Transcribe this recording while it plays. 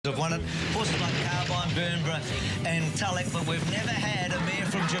Have won it. Horses like Carbine, Burnborough and Tulloch, but we've never had a mare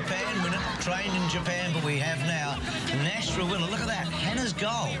from Japan win it. Trained in Japan, but we have now. Nashville winner. Look at that. Hana's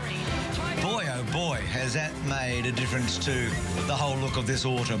goal. Boy, oh boy, has that made a difference to the whole look of this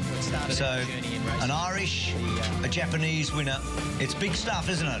autumn. So, an Irish, a Japanese winner. It's big stuff,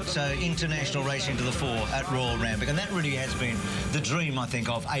 isn't it? So, international racing to the fore at Royal Randwick. And that really has been the dream, I think,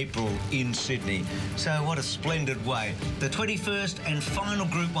 of April in Sydney. So, what a splendid way. The 21st and final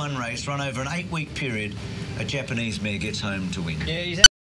Group 1 race run over an 8-week period. A Japanese mare gets home to win. Yeah,